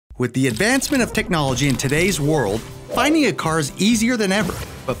With the advancement of technology in today's world, finding a car is easier than ever.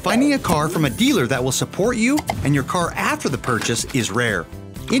 But finding a car from a dealer that will support you and your car after the purchase is rare.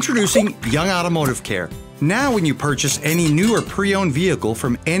 Introducing Young Automotive Care. Now when you purchase any new or pre-owned vehicle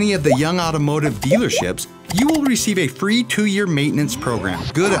from any of the Young Automotive dealerships, you will receive a free 2-year maintenance program,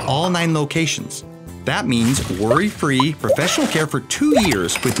 good at all 9 locations. That means worry-free professional care for 2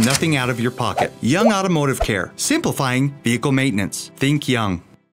 years with nothing out of your pocket. Young Automotive Care, simplifying vehicle maintenance. Think young.